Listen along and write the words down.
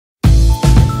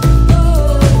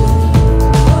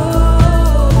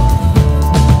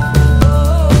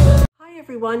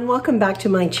everyone, welcome back to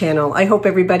my channel. I hope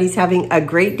everybody's having a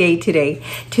great day today.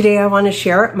 Today I want to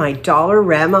share my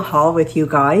Dollarama haul with you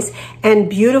guys and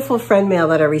beautiful friend mail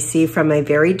that I received from my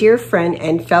very dear friend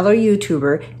and fellow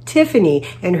YouTuber, Tiffany,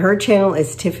 and her channel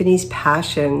is Tiffany's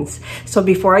Passions. So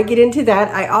before I get into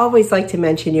that, I always like to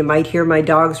mention you might hear my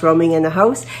dogs roaming in the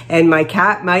house and my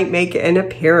cat might make an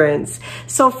appearance.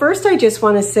 So first I just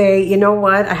want to say, you know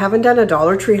what, I haven't done a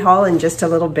Dollar Tree haul in just a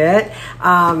little bit.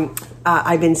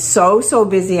 I've been so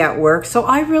busy at work, so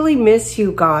I really miss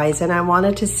you guys, and I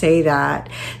wanted to say that.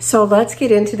 So let's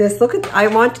get into this. I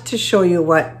wanted to show you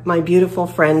what my beautiful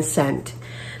friend sent.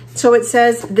 So it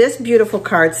says, this beautiful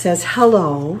card says,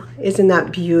 hello. Isn't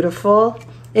that beautiful?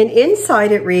 And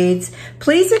inside it reads,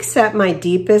 please accept my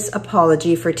deepest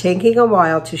apology for taking a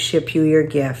while to ship you your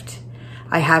gift.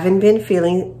 I haven't been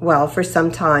feeling well for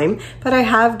some time, but I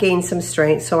have gained some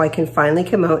strength so I can finally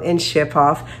come out and ship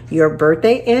off your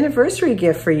birthday anniversary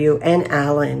gift for you and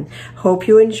Alan. Hope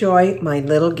you enjoy my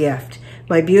little gift.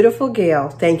 My beautiful Gail,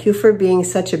 thank you for being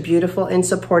such a beautiful and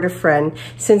supportive friend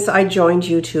since I joined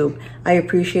YouTube. I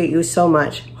appreciate you so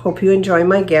much. Hope you enjoy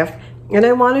my gift. And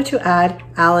I wanted to add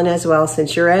Alan as well,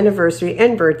 since your anniversary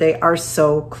and birthday are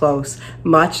so close.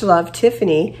 Much love,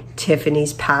 Tiffany,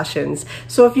 Tiffany's Passions.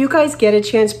 So if you guys get a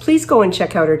chance, please go and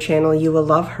check out her channel. You will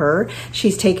love her.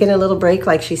 She's taken a little break,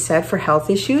 like she said, for health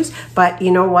issues. But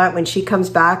you know what? When she comes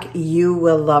back, you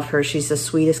will love her. She's the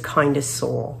sweetest, kindest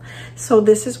soul. So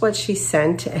this is what she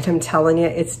sent, and I'm telling you,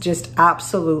 it's just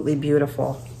absolutely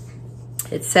beautiful.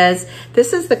 It says,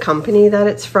 this is the company that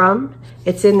it's from.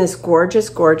 It's in this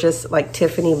gorgeous, like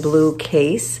Tiffany blue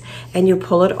case, and you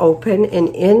pull it open, and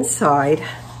inside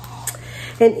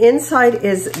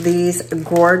is these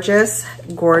gorgeous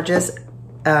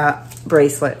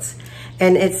bracelets.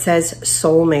 And it says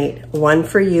soulmate, one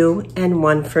for you and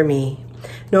one for me.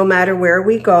 No matter where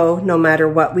we go, no matter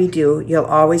what we do, you'll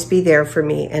always be there for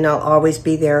me and I'll always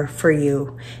be there for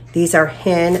you. These are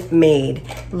handmade.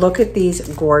 Look at these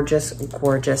gorgeous.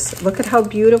 Look at how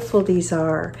beautiful these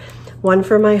are. One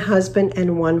for my husband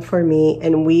and one for me,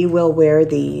 and we will wear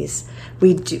these.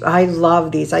 I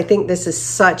love these. I think this is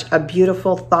such a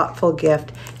beautiful, thoughtful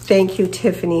gift. Thank you,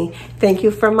 Tiffany. Thank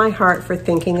you from my heart for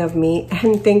thinking of me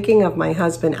and thinking of my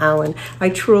husband, Alan. I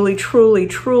truly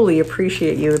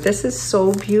appreciate you. This is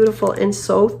so beautiful and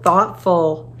so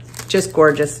thoughtful. Just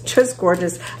gorgeous.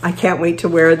 I can't wait to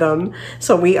wear them.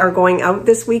 So we are going out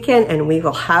this weekend and we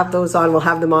will have those on. We'll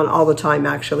have them on all the time,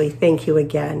 actually. Thank you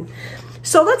again.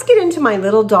 So let's get into my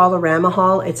little Dollarama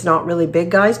haul. It's not really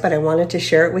big, guys, but I wanted to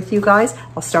share it with you guys.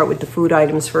 I'll start with the food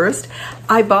items first.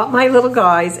 I bought my little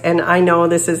guys, and I know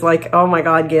this is like, oh my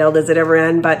God, Gail, does it ever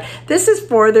end? But this is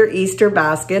for their Easter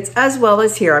baskets, as well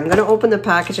as here. I'm gonna open the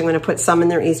package. I'm gonna put some in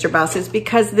their Easter baskets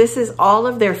because this is all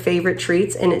of their favorite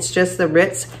treats, and it's just the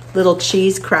Ritz little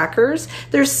cheese crackers.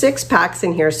 There's 6 packs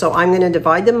in here, so I'm gonna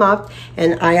divide them up,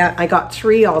 and I got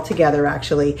 3 altogether,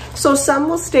 actually. So some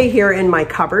will stay here in my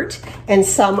cupboard, and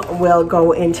some will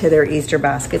go into their Easter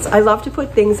baskets. I love to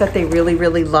put things that they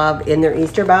really love in their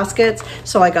Easter baskets.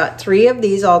 So I got 3 of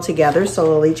these all together, so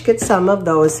they'll each get some of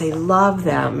those. They love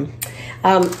them.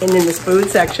 And in this food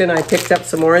section, I picked up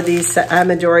some more of these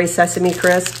Amadori Sesame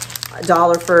Crisp.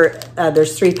 $1 for,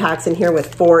 there's 3 packs in here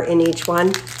with 4 in each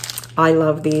one. I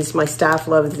love these. My staff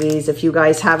loves these. If you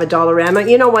guys have a Dollarama,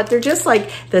 you know what? They're just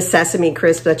like the Sesame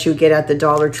Crisp that you get at the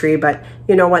Dollar Tree, but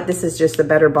you know what? This is just a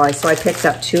better buy. So I picked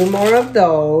up 2 more of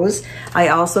those. I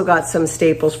also got some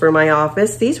staples for my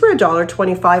office. These were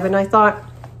 $1.25, and I thought,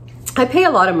 I pay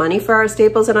a lot of money for our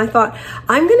staples, and I thought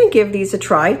I'm going to give these a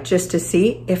try just to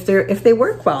see if they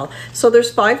work well. So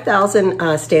there's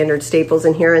 5,000 standard staples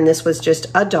in here, and this was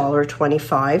just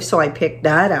 $1.25, so I picked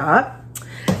that up.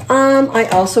 I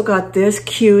also got this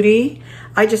cutie.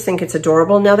 I just think it's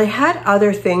adorable. Now they had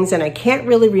other things and I can't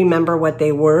really remember what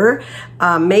they were.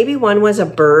 Maybe one was a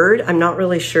bird. I'm not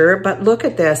really sure, but look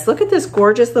at this. Look at this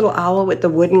gorgeous little owl with the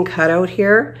wooden cutout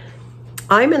here.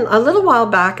 A little while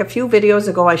back, a few videos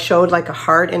ago, I showed like a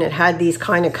heart and it had these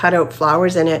kind of cutout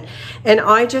flowers in it. And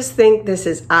I just think this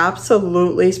is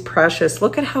absolutely precious.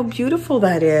 Look at how beautiful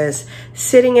that is.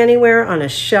 Sitting anywhere on a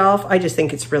shelf. I just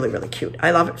think it's really cute.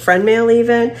 I love it. Friend mail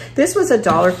even. This was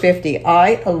 $1.50.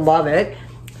 I love it.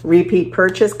 Repeat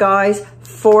purchase, guys.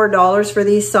 $4 for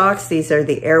these socks. These are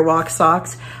the Airwalk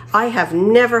socks. I have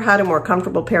never had a more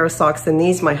comfortable pair of socks than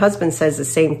these. My husband says the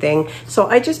same thing. So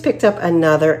I just picked up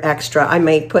another extra. I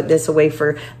might put this away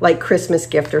for like Christmas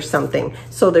gift or something.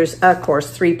 So there's, of course,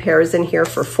 3 pairs in here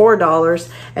for $4.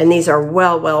 And these are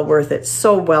well worth it.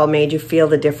 So well made. You feel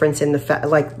the difference in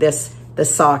the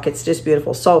sock. It's just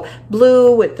beautiful. So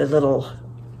blue with the little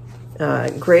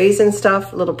grays and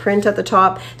stuff, little print at the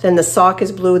top. Then the sock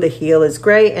is blue, the heel is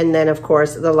gray, and then of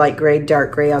course the light gray,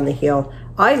 dark gray on the heel.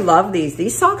 I love these.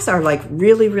 These socks are like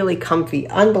really, really comfy,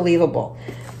 unbelievable.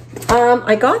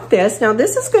 I got this. Now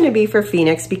this is going to be for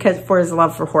Phoenix because for his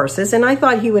love for horses, and I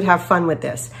thought he would have fun with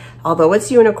this. Although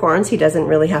it's unicorns, he doesn't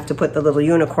really have to put the little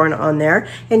unicorn on there,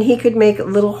 and he could make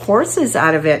little horses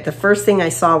out of it. The first thing I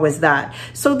saw was that.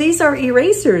 So these are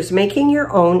erasers, making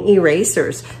your own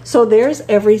erasers. So there's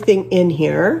everything in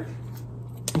here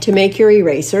to make your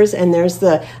erasers, and there's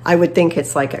the, I would think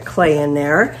it's like a clay in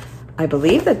there. I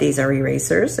believe that these are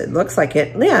erasers. It looks like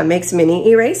it. Yeah, it makes mini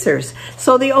erasers.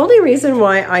 So the only reason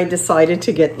why I decided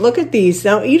to get, look at these.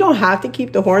 Now, you don't have to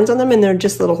keep the horns on them, and they're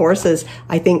just little horses.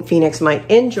 I think Phoenix might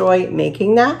enjoy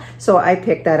making that. So I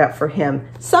picked that up for him.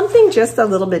 Something just a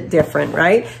little bit different,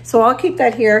 right? So I'll keep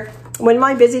that here. When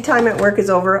my busy time at work is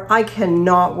over, I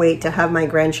cannot wait to have my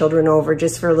grandchildren over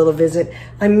just for a little visit.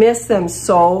 I miss them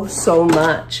so, so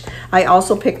much. I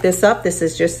also picked this up. This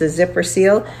is just a zipper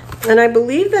seal. And I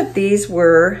believe that these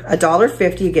were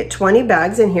 $1.50. You get 20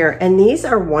 bags in here, and these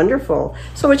are wonderful.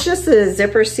 So it's just a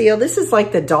zipper seal. This is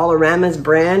like the Dollarama's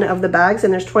brand of the bags,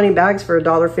 and there's 20 bags for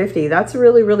 $1.50. That's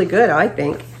really, really good, I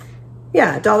think.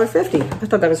 Yeah, $1.50. I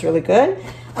thought that was really good.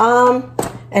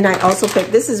 And I also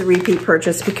picked, this is a repeat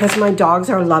purchase because my dogs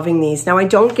are loving these. Now I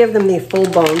don't give them the full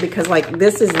bone because like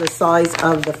this is the size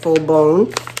of the full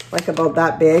bone, like about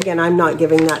that big, and I'm not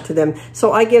giving that to them.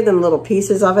 So I give them little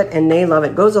pieces of it and they love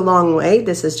it. Goes a long way.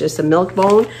 This is just a milk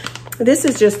bone. This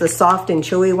is just the soft and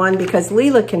chewy one because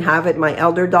Leela can have it, my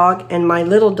elder dog, and my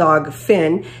little dog,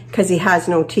 Finn, because he has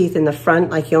no teeth in the front,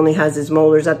 like he only has his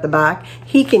molars at the back,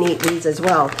 he can eat these as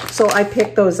well. So I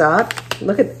picked those up.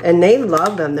 Look at, and they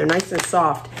love them. They're nice and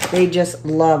soft. They just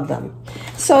love them.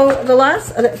 So the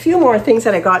last, a few more things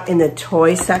that I got in the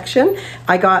toy section.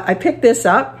 I picked this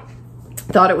up.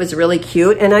 Thought it was really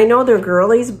cute, and I know they're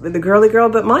girlies, the girly girl,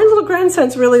 but my little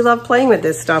grandsons really love playing with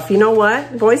this stuff. You know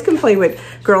what? Boys can play with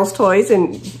girls' toys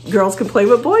and girls can play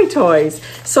with boy toys.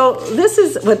 So this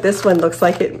is what this one looks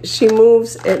like. It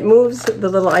moves the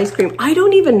little ice cream. I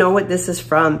don't even know what this is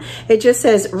from. It just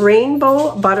says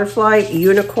Rainbow Butterfly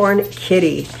Unicorn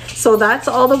Kitty. So that's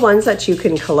all the ones that you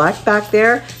can collect back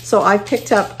there. So I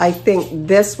picked up, I think,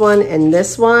 this one, and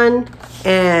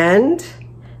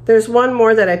there's one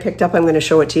more that I picked up. I'm going to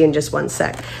show it to you in just one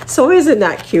sec. So isn't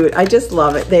that cute? I just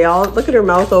love it. They all, look at her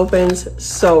mouth opens.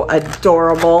 So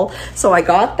adorable. So I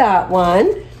got that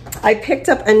one. I picked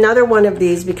up another one of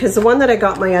these because the one that I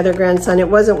got my other grandson, it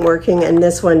wasn't working, and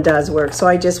this one does work. So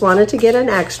I just wanted to get an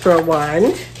extra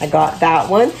one. I got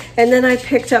that one. And then I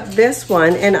picked up this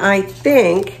one, and I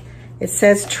think it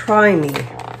says try me.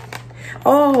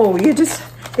 Oh, you just,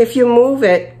 if you move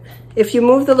it, if you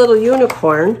move the little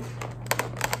unicorn,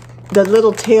 the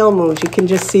little tail moves, you can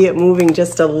just see it moving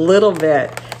just a little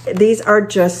bit. These are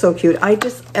just so cute. I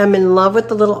just am in love with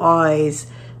the little eyes.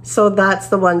 So that's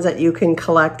the ones that you can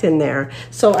collect in there.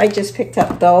 So I just picked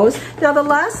up those. Now the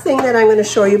last thing that I'm going to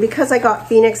show you, because I got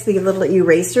Phoenix the little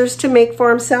erasers to make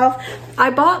for himself, I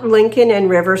bought Lincoln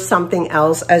and River something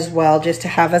else as well, just to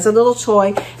have as a little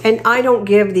toy. And I don't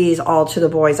give these all to the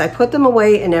boys. I put them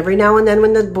away, and every now and then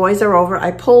when the boys are over,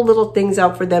 I pull little things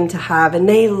out for them to have, and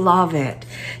they love it.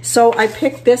 So I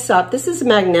picked this up. This is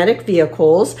Magnetic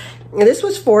Vehicles. And this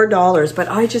was $4, but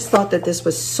I just thought that this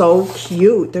was so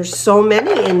cute. There's so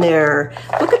many in there.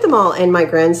 Look at them all. And my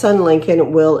grandson,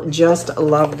 Lincoln, will just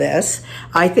love this.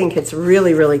 I think it's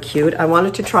really, really cute. I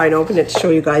wanted to try and open it to show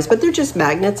you guys, but they're just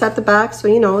magnets at the back. So,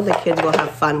 you know, the kids will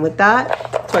have fun with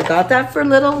that. So I got that for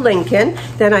little Lincoln.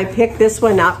 Then I picked this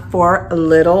one up for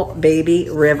little baby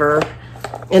River.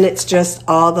 And it's just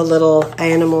all the little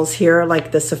animals here,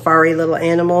 like the safari little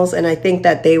animals. And I think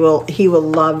that he will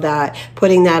love that.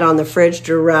 Putting that on the fridge,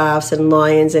 giraffes and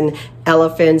lions and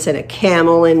elephants and a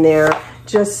camel in there.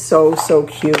 Just so, so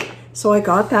cute. So I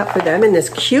got that for them in this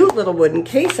cute little wooden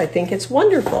case. I think it's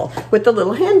wonderful with the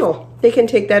little handle. They can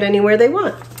take that anywhere they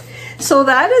want. So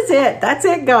that is it. That's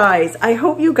it, guys. I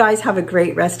hope you guys have a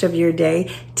great rest of your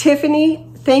day. Tiffany,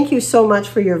 thank you so much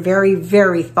for your very,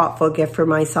 very thoughtful gift for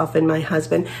myself and my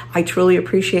husband. I truly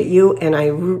appreciate you, and I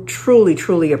truly,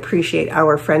 truly appreciate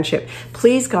our friendship.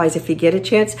 Please, guys, if you get a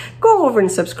chance, go over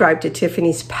and subscribe to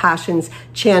Tiffany's Passions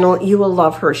channel. You will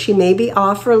love her. She may be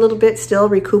off for a little bit, still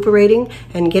recuperating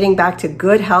and getting back to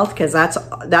good health, because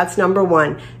that's number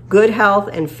one. Good health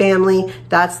and family,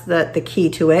 that's the key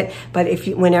to it. But if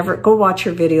you, whenever, go watch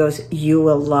her videos, you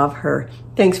will love her.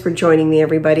 Thanks for joining me,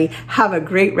 everybody. Have a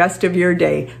great rest of your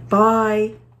day.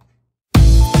 Bye.